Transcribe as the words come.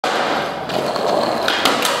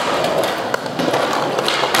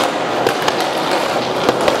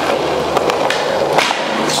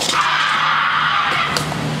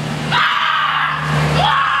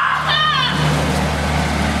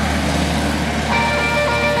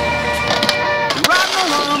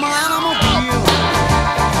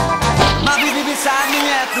beside me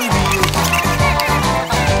at the wheel.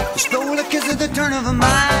 The slow kiss of the turn of a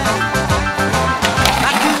mind,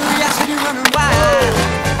 my curiosity running wild,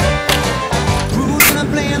 cruising and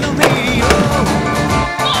playing the radio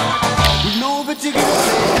with no particular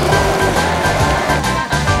place to go.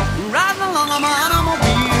 Riding along on my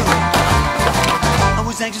automobile, I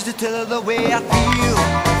was anxious to tell her the way I feel,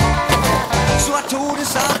 so I told her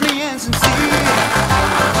softly and sincere,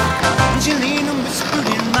 and she leaned and whispered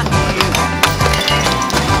in my ear,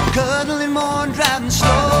 cuddling more and driving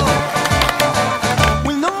slow,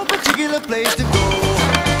 with no particular place to go.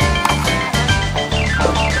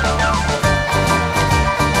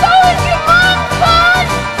 So is your mom, son?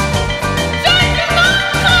 Join your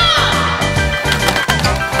mama!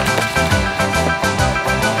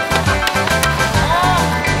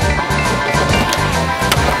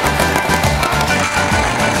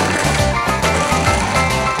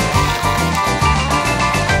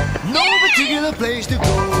 No particular place to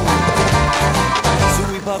go, so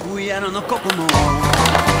we parked way out on the Kokomo.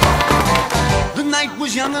 The night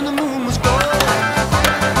was young and the moon was gold,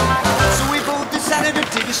 so we both decided to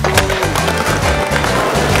take a stroll.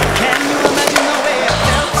 Can you imagine the way I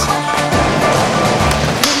felt?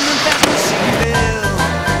 Couldn't have passed the seatbelt,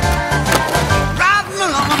 riding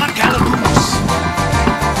along on my calaboose,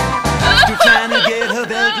 still trying to get her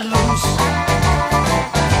belt loose.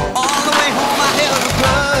 All the way home I held a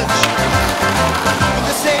grudge, with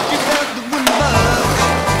the safety belt that wouldn't budge,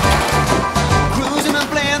 cruising and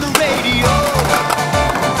playing the radio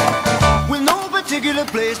with no particular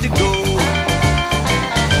place to go.